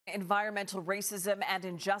Environmental racism and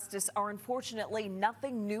injustice are unfortunately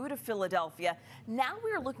nothing new to Philadelphia. Now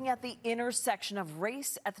we are looking at the intersection of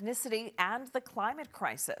race, ethnicity, and the climate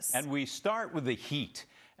crisis. And we start with the heat.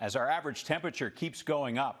 As our average temperature keeps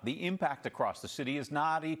going up, the impact across the city is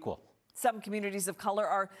not equal. Some communities of color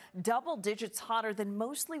are double digits hotter than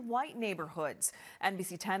mostly white neighborhoods.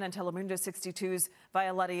 NBC 10 and Telemundo 62's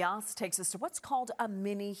Violetta Yas takes us to what's called a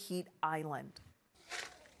mini heat island.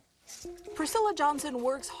 Priscilla Johnson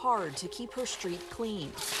works hard to keep her street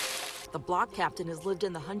clean. The block captain has lived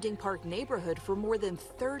in the Hunting Park neighborhood for more than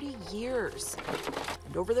 30 years.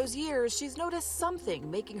 And over those years, she's noticed something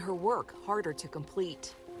making her work harder to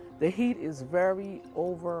complete. The heat is very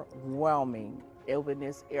overwhelming over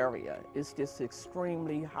this area. It's just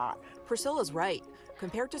extremely hot. Priscilla's right.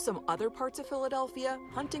 Compared to some other parts of Philadelphia,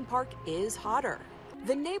 Hunting Park is hotter.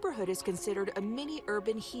 The neighborhood is considered a mini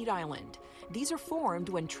urban heat island. These are formed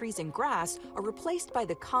when trees and grass are replaced by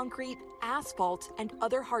the concrete, asphalt, and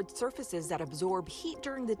other hard surfaces that absorb heat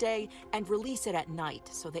during the day and release it at night,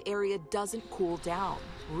 so the area doesn't cool down.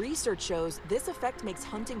 Research shows this effect makes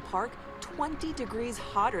Hunting Park 20 degrees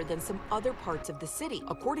hotter than some other parts of the city.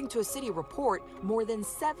 According to a city report, more than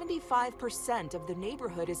 75% of the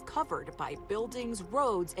neighborhood is covered by buildings,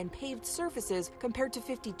 roads, and paved surfaces, compared to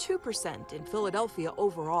 52% in Philadelphia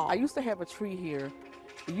overall. I used to have a tree here.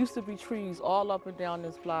 There used to be trees all up and down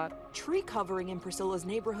this block. Tree covering in Priscilla's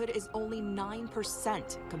neighborhood is only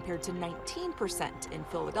 9%, compared to 19% in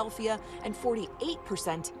Philadelphia and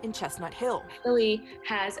 48% in Chestnut Hill. Philly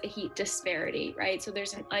has a heat disparity, right? So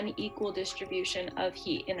there's an unequal distribution of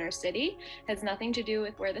heat in our city. It has nothing to do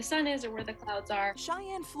with where the sun is or where the clouds are.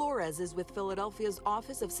 Cheyenne Flores is with Philadelphia's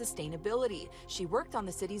Office of Sustainability. She worked on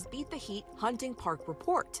the city's Beat the Heat Hunting Park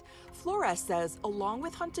report. Flores says, along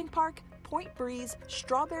with Hunting Park, Point Breeze,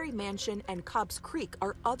 Strawberry Mansion, and Cobbs Creek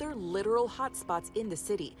are other literal hotspots in the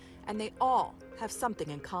city, and they all have something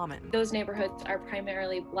in common. Those neighborhoods are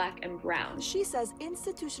primarily black and brown. She says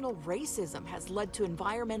institutional racism has led to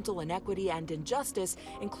environmental inequity and injustice,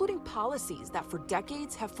 including policies that for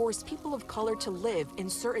decades have forced people of color to live in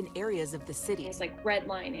certain areas of the city. It's like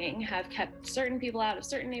redlining have kept certain people out of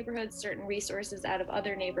certain neighborhoods, certain resources out of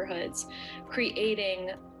other neighborhoods,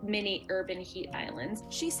 creating mini urban heat islands.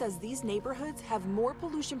 She says these neighborhoods have more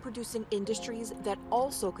pollution-producing industries that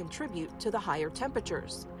also contribute to the higher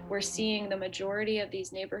temperatures. We're seeing the majority of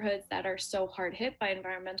these neighborhoods that are so hard hit by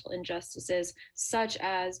environmental injustices, such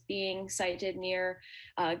as being sited near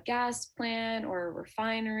a gas plant or a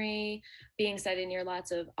refinery, being sited near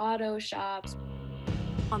lots of auto shops.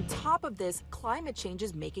 On top of this, climate change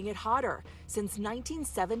is making it hotter. Since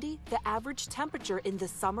 1970, the average temperature in the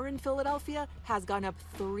summer in Philadelphia has gone up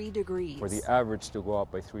 3 degrees. For the average to go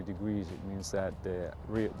up by 3 degrees, it means that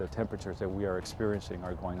the temperatures that we are experiencing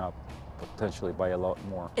are going up potentially by a lot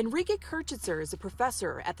more. Enrique Kirchitzer is a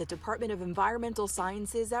professor at the Department of Environmental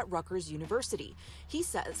Sciences at Rutgers University. He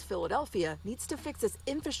says Philadelphia needs to fix its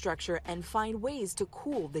infrastructure and find ways to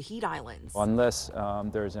cool the heat islands. Unless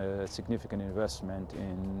there's a significant investment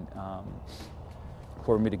in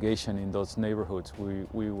for mitigation in those neighborhoods,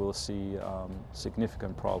 we will see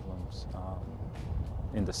significant problems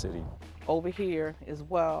in the city. Over here as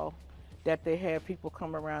well, that they have people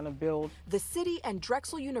come around and build. The city and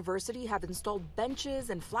Drexel University have installed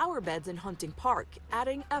benches and flower beds in Hunting Park,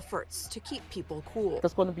 adding efforts to keep people cool.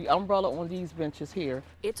 There's going to be umbrella on these benches here.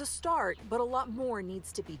 It's a start, but a lot more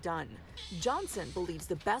needs to be done. Johnson believes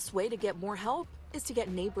the best way to get more help is to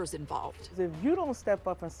get neighbors involved. If you don't step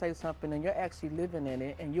up and say something and you're actually living in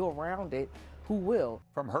it and you're around it, who will?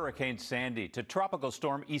 From Hurricane Sandy to Tropical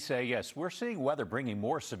Storm Isaias, we're seeing weather bringing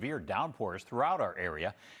more severe downpours throughout our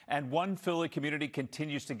area, and one Philly community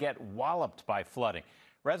continues to get walloped by flooding.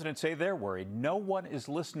 Residents say they're worried no one is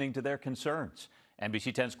listening to their concerns.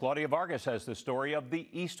 NBC 10's Claudia Vargas has the story of the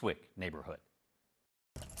Eastwick neighborhood.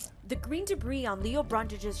 The green debris on Leo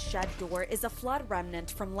Brundage's shed door is a flood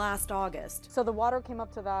remnant from last August. So the water came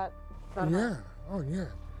up to that yeah. Oh, yeah.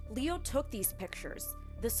 Leo took these pictures.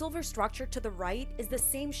 The silver structure to the right is the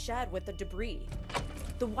same shed with the debris.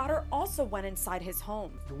 The water also went inside his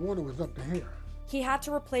home. The water was up to here. He had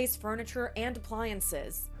to replace furniture and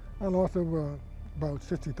appliances. I lost over about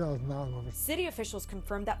 $60,000 of it. City officials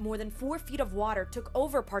confirmed that more than 4 feet of water took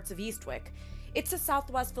over parts of Eastwick. It's a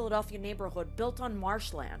Southwest Philadelphia neighborhood built on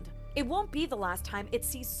marshland. It won't be the last time it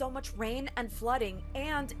sees so much rain and flooding,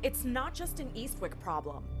 and it's not just an Eastwick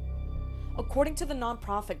problem. According to the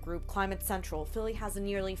nonprofit group Climate Central, Philly has a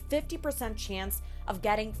nearly 50% chance of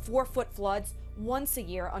getting 4-foot floods once a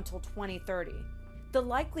year until 2030. The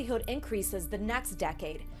likelihood increases the next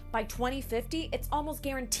decade, By 2050, it's almost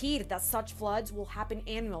guaranteed that such floods will happen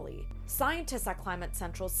annually. Scientists at Climate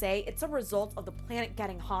Central say it's a result of the planet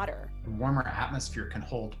getting hotter. A warmer atmosphere can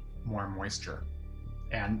hold more moisture,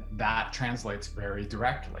 and that translates very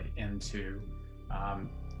directly into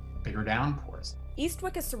bigger downpours.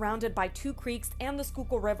 Eastwick is surrounded by 2 creeks and the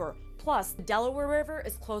Schuylkill River, plus the Delaware River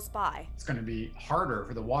is close by. It's going to be harder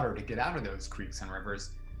for the water to get out of those creeks and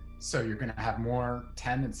rivers, so you're going to have more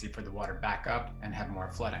tendency for the water back up and have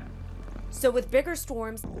more flooding. So with bigger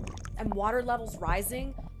storms and water levels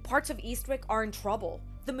rising, parts of Eastwick are in trouble.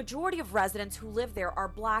 The majority of residents who live there are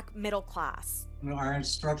Black middle class. Our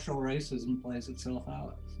structural racism plays itself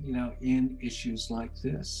out, in issues like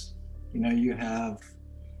this. You have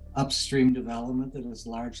upstream development that is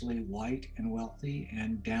largely white and wealthy,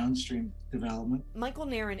 and downstream development. Michael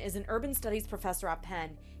Nairn is an urban studies professor at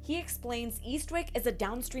Penn. He explains Eastwick is a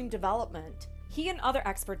downstream development. He and other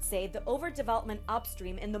experts say the overdevelopment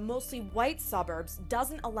upstream in the mostly white suburbs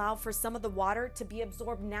doesn't allow for some of the water to be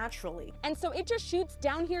absorbed naturally. And so it just shoots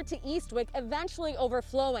down here to Eastwick, eventually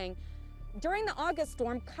overflowing. During the August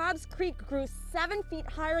storm, Cobbs Creek grew 7 feet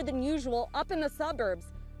higher than usual up in the suburbs.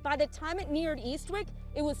 By the time it neared Eastwick,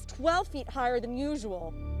 it was 12 feet higher than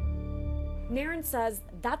usual. Nairn says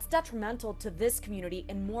that's detrimental to this community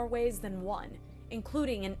in more ways than one,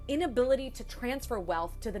 including an inability to transfer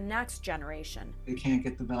wealth to the next generation. They can't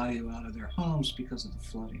get the value out of their homes because of the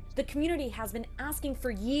flooding. The community has been asking for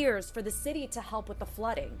years for the city to help with the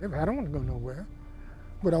flooding. I don't want to go nowhere,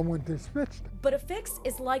 but I want this fixed. But a fix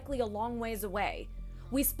is likely a long ways away.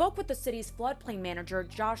 We spoke with the city's floodplain manager,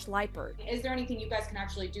 Josh Leipert. Is there anything you guys can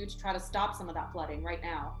actually do to try to stop some of that flooding right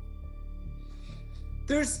now?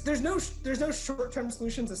 There's no short-term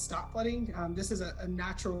solution to stop flooding. This is a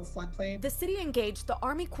natural floodplain. The city engaged the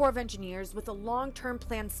Army Corps of Engineers with a long-term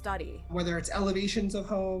plan study. Whether it's elevations of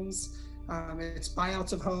homes, it's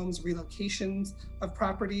buyouts of homes, relocations of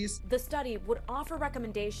properties. The study would offer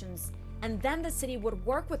recommendations, and then the city would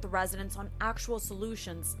work with the residents on actual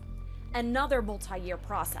solutions. Another multi-year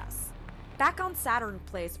process. Back on Saturn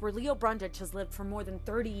Place, where Leo Brundage has lived for more than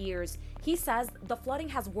 30 years, he says the flooding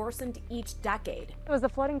has worsened each decade. Has the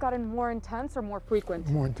flooding gotten more intense or more frequent?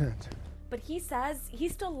 More intense. But he says he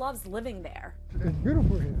still loves living there. It's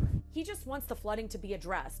beautiful here. He just wants the flooding to be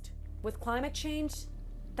addressed. With climate change,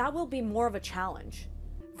 that will be more of a challenge.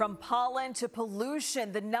 From pollen to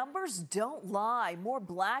pollution, the numbers don't lie. More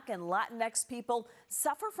Black and Latinx people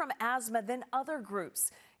suffer from asthma than other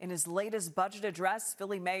groups. In his latest budget address,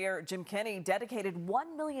 Philly Mayor Jim Kenney dedicated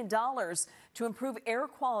 $1 million to improve air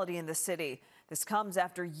quality in the city. This comes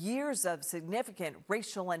after years of significant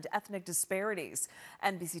racial and ethnic disparities.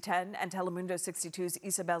 NBC 10 and Telemundo 62's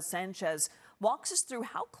Isabel Sanchez walks us through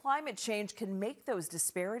how climate change can make those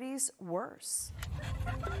disparities worse.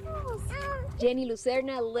 Jenny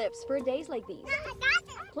Lucerna lives for days like these,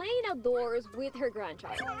 playing outdoors with her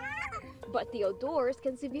grandchild. But the outdoors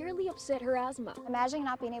can severely upset her asthma. Imagine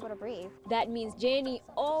not being able to breathe. That means Jenny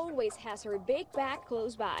always has her big bag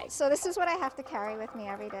close by. So this is what I have to carry with me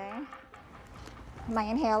every day. My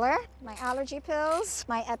inhaler, my allergy pills,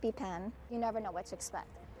 my EpiPen. You never know what to expect.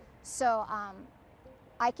 So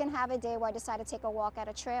I can have a day where I decide to take a walk at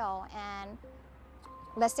a trail, and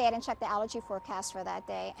let's say I didn't check the allergy forecast for that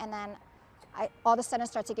day, and then I all of a sudden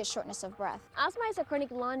start to get shortness of breath. Asthma is a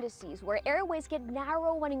chronic lung disease where airways get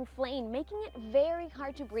narrow and inflamed, making it very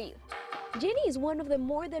hard to breathe. Jenny is one of the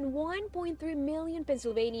more than 1.3 million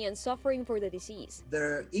Pennsylvanians suffering for the disease.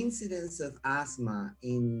 The incidence of asthma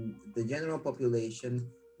in the general population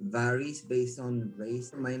varies based on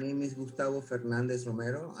race. My name is Gustavo Fernandez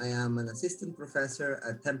Romero. I am an assistant professor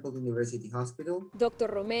at Temple University Hospital. Dr.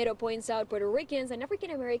 Romero points out Puerto Ricans and African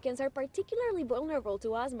Americans are particularly vulnerable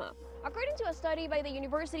to asthma. According to a study by the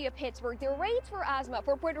University of Pittsburgh, the rates for asthma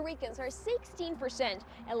for Puerto Ricans are 16%,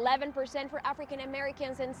 11% for African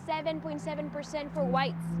Americans, and 7.7% for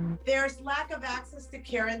whites. There's lack of access to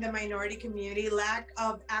care in the minority community, lack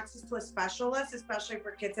of access to a specialist, especially for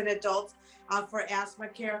kids and adults for asthma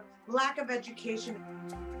care, lack of education.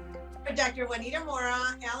 Dr. Juanita Mora,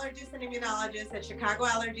 allergist and immunologist at Chicago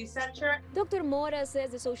Allergy Center. Dr. Mora says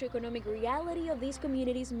the socioeconomic reality of these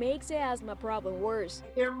communities makes the asthma problem worse.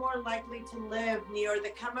 They're more likely to live near the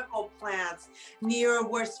chemical plants, near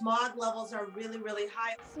where smog levels are really, really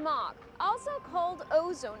high. Smog, also called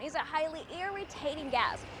ozone, is a highly irritating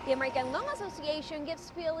gas. The American Lung Association gives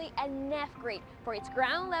Philly a NEF grade for its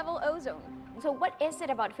ground level ozone. So what is it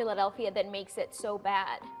about Philadelphia that makes it so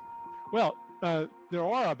bad? Well, there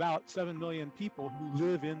are about 7 million people who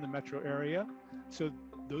live in the metro area. So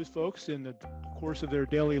those folks, in the course of their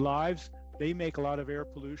daily lives, they make a lot of air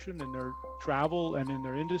pollution in their travel and in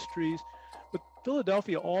their industries. But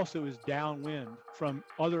Philadelphia also is downwind from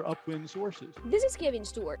other upwind sources. This is Kevin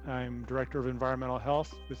Stewart. I'm Director of Environmental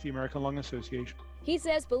Health with the American Lung Association. He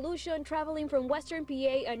says pollution traveling from Western PA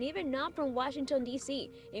and even not from Washington, D.C.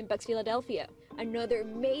 impacts Philadelphia. Another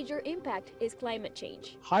major impact is climate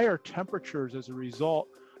change. Higher temperatures as a result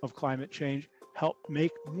of climate change help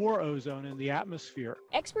make more ozone in the atmosphere.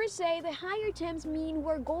 Experts say the higher temps mean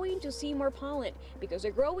we're going to see more pollen because the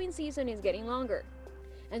growing season is getting longer.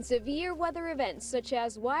 And severe weather events such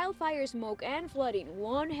as wildfire smoke and flooding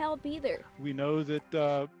won't help either. We know that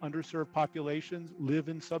underserved populations live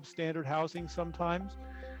in substandard housing sometimes,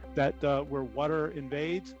 that where water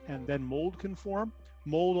invades and then mold can form.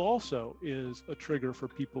 Mold also is a trigger for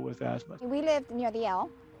people with asthma. We lived near the L,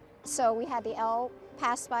 so we had the L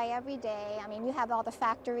pass by every day. I mean, you have all the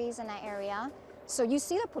factories in that area, so you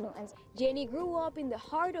see the pollutants. Jenny grew up in the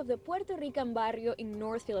heart of the Puerto Rican barrio in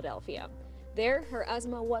North Philadelphia. There, her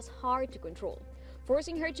asthma was hard to control,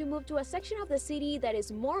 forcing her to move to a section of the city that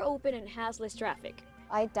is more open and has less traffic.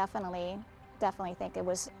 I definitely think it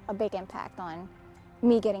was a big impact on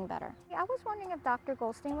me getting better. I was wondering if Dr.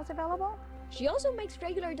 Goldstein was available. She also makes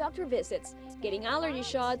regular doctor visits, getting allergy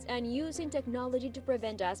shots and using technology to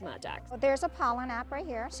prevent asthma attacks. Well, there's a pollen app right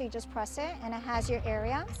here, so you just press it and it has your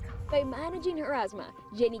area. By managing her asthma,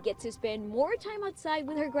 Jenny gets to spend more time outside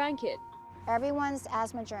with her grandkid. Everyone's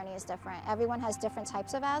asthma journey is different. Everyone has different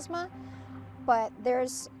types of asthma, but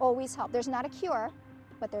there's always help. There's not a cure,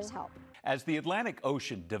 but there's help. As the Atlantic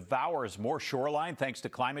Ocean devours more shoreline thanks to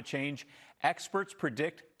climate change, experts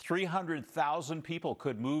predict 300,000 people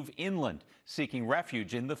could move inland, seeking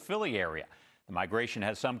refuge in the Philly area. The migration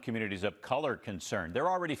has some communities of color concerned. They're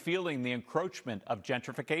already feeling the encroachment of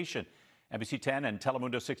gentrification. NBC 10 and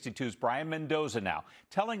Telemundo 62's Brian Mendoza now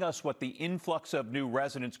telling us what the influx of new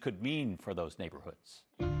residents could mean for those neighborhoods.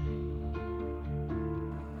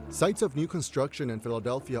 Sites of new construction in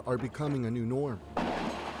Philadelphia are becoming a new norm,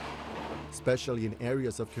 especially in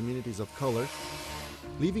areas of communities of color,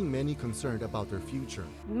 leaving many concerned about their future.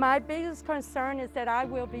 My biggest concern is that I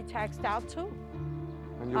will be taxed out too.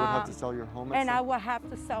 And you would have to sell your home? And I will have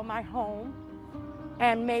to sell my home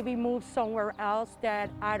and maybe move somewhere else that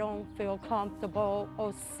I don't feel comfortable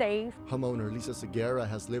or safe. Homeowner Lisa Segura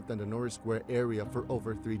has lived in the Norris Square area for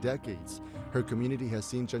over 3 decades. Her community has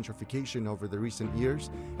seen gentrification over the recent years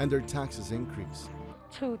and their taxes increase.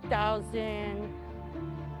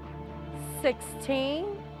 2016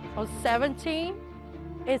 or 17,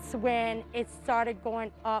 it's when it started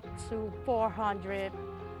going up to $400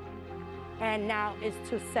 and now it's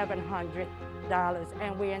to $700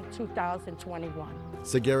 and we're in 2021.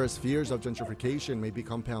 Segura's fears of gentrification may be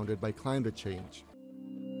compounded by climate change.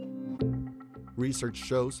 Research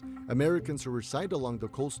shows Americans who reside along the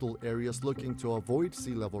coastal areas looking to avoid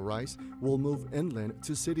sea level rise will move inland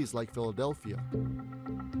to cities like Philadelphia.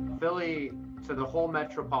 Philly, to the whole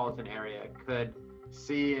metropolitan area, could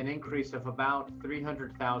see an increase of about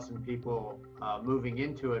 300,000 people moving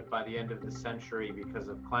into it by the end of the century because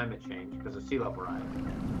of climate change, because of sea level rise.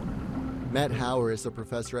 Matt Hauer is a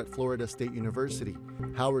professor at Florida State University.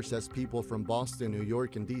 Hauer says people from Boston, New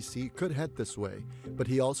York, and D.C. could head this way, but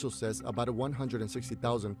he also says about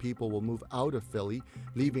 160,000 people will move out of Philly,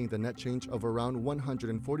 leaving the net change of around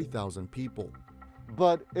 140,000 people.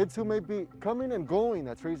 But it's who may be coming and going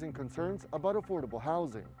that's raising concerns about affordable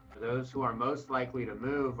housing. Those who are most likely to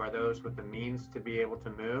move are those with the means to be able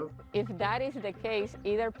to move. If that is the case,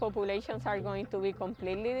 either populations are going to be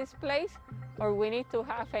completely displaced, or we need to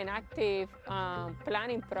have an active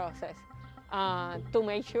planning process to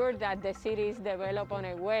make sure that the cities develop in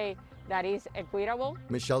a way that is equitable.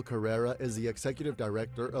 Michelle Carrera is the executive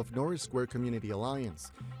director of Norris Square Community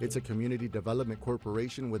Alliance. It's a community development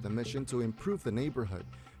corporation with a mission to improve the neighborhood.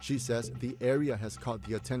 She says the area has caught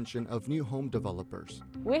the attention of new home developers.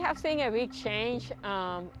 We have seen a big change,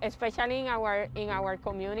 especially in our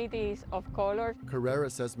communities of color. Carrera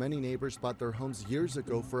says many neighbors bought their homes years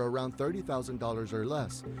ago for around $30,000 or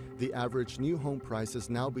less. The average new home price is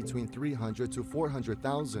now between $300,000 to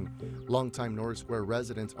 $400,000. Longtime Norris Square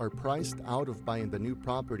residents are priced out of buying the new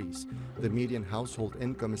properties. The median household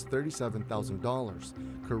income is $37,000.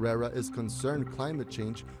 Carrera is concerned climate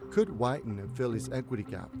change could widen Philly's equity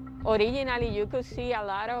gap. Originally, you could see a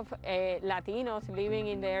lot of Latinos living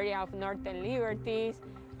in the area of Northern Liberties.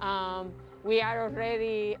 We are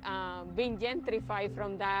already being gentrified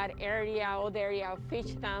from that area or the area of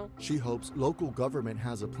Fishtown. She hopes local government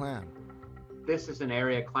has a plan. This is an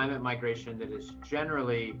area, climate migration, that is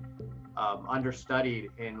generally understudied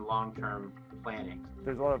in long-term planning.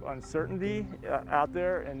 There's a lot of uncertainty out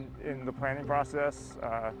there in the planning process.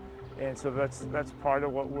 And so that's part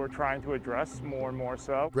of what we're trying to address more and more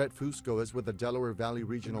so. Brett Fusco is with the Delaware Valley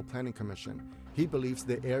Regional Planning Commission. He believes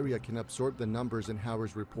the area can absorb the numbers in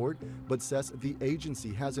Howard's report, but says the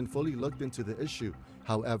agency hasn't fully looked into the issue.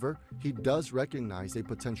 However, he does recognize a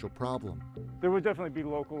potential problem. There would definitely be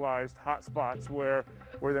localized hotspots where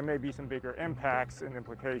there may be some bigger impacts and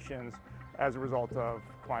implications as a result of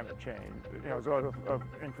climate change, as a result of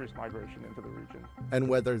increased migration into the region. And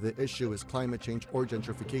whether the issue is climate change or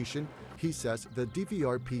gentrification, he says the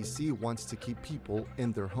DVRPC wants to keep people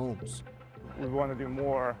in their homes. We want to do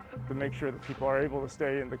more to make sure that people are able to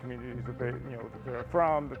stay in the communities that that they're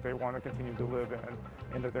from, that they want to continue to live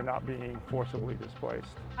in, and that they're not being forcibly displaced.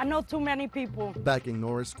 I know too many people. Back in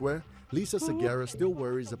Norris Square, Lisa Segura still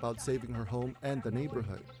worries about saving her home and the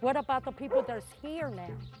neighborhood. What about the people that's here now?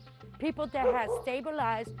 People that have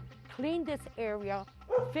stabilized, cleaned this area,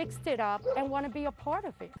 fixed it up, and want to be a part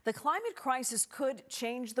of it. The climate crisis could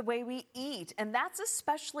change the way we eat, and that's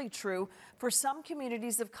especially true for some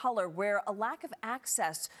communities of color where a lack of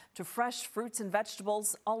access to fresh fruits and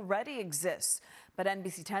vegetables already exists. But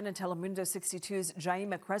NBC 10 and Telemundo 62's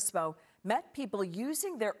Jaime Crespo met people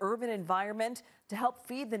using their urban environment to help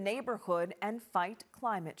feed the neighborhood and fight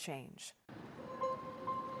climate change.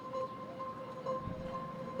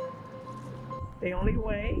 The only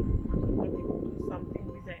way for people to do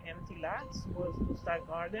something with the empty lots was to start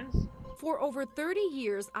gardens. For over 30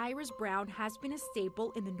 years, Iris Brown has been a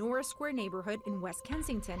staple in the Norris Square neighborhood in West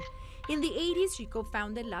Kensington. In the 80s, she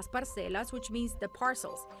co-founded Las Parcelas, which means the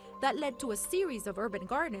parcels. That led to a series of urban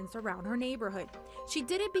gardens around her neighborhood. She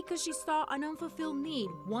did it because she saw an unfulfilled need,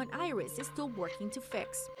 one Iris is still working to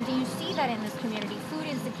fix. Do you see that in this community, food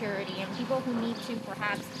insecurity and people who need to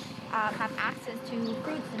perhaps have access to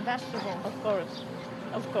fruits and vegetables?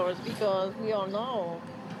 Of course, because we all know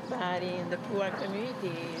that in the poor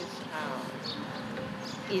communities,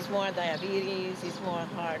 it's more diabetes, it's more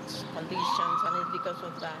heart conditions, and it's because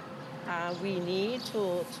of that. We need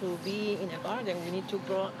to be in a garden, we need to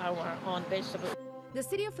grow our own vegetables. The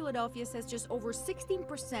city of Philadelphia says just over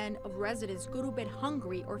 16% of residents go to bed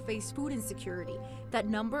hungry or face food insecurity. That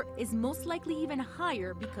number is most likely even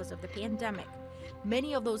higher because of the pandemic.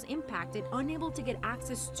 Many of those impacted, unable to get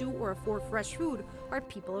access to or afford fresh food, are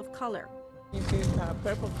people of color. This is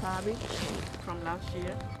purple cabbage from last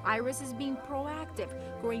year. Iris is being proactive,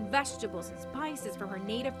 growing vegetables and spices from her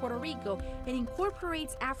native Puerto Rico and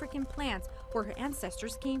incorporates African plants where her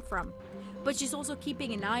ancestors came from. But she's also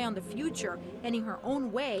keeping an eye on the future and in her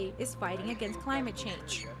own way is fighting against climate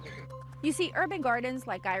change. You see, urban gardens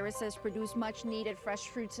like Iris's produce much needed fresh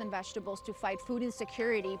fruits and vegetables to fight food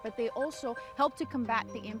insecurity, but they also help to combat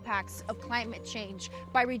the impacts of climate change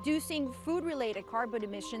by reducing food-related carbon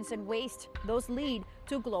emissions and waste. Those lead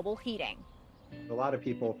to global heating. A lot of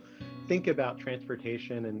people think about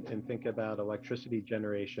transportation and think about electricity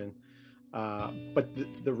generation, but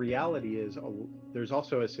the reality is there's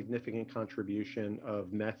also a significant contribution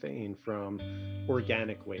of methane from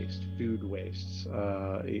organic waste, food wastes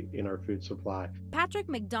in our food supply. Patrick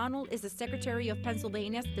McDonald is the Secretary of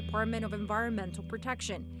Pennsylvania's Department of Environmental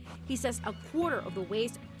Protection. He says a quarter of the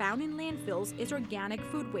waste found in landfills is organic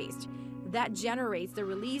food waste. That generates the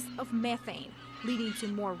release of methane, leading to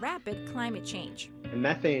more rapid climate change. And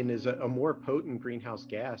methane is a more potent greenhouse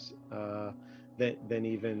gas than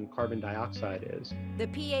even carbon dioxide is. The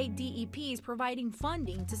PADEP is providing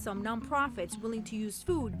funding to some nonprofits willing to use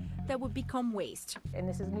food that would become waste. And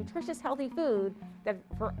this is nutritious, healthy food that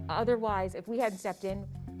for otherwise, if we hadn't stepped in,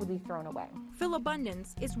 would be thrown away.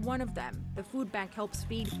 Philabundance is one of them. The food bank helps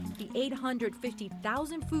feed the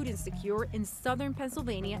 850,000 food insecure in southern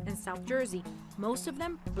Pennsylvania and South Jersey, most of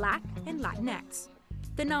them Black and Latinx.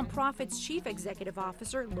 The nonprofit's chief executive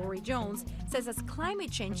officer, Lori Jones, says as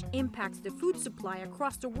climate change impacts the food supply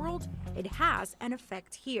across the world, it has an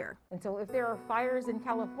effect here. And so if there are fires in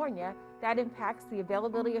California, that impacts the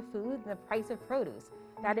availability of food and the price of produce.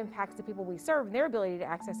 That impacts the people we serve and their ability to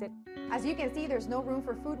access it. As you can see, there's no room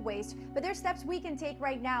for food waste, but there's steps we can take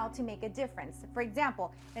right now to make a difference. For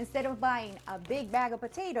example, instead of buying a big bag of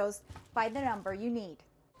potatoes, buy the number you need.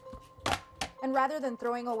 And rather than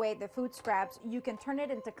throwing away the food scraps, you can turn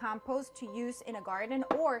it into compost to use in a garden,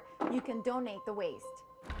 or you can donate the waste.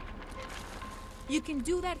 You can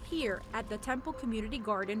do that here at the Temple Community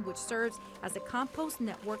Garden, which serves as a compost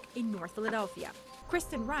network in North Philadelphia.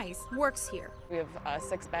 Kristen Rice works here. We have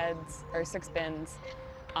 6 beds or 6 bins,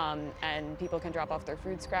 and people can drop off their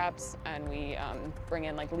food scraps, and we bring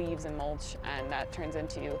in like leaves and mulch, and that turns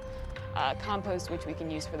into compost, which we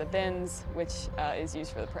can use for the bins, which is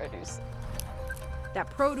used for the produce. That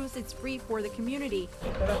produce is free for the community.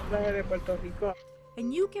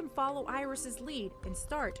 and you can follow Iris's lead and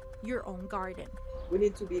start your own garden. We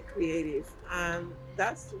need to be creative, and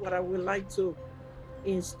that's what I would like to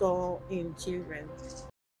install in children.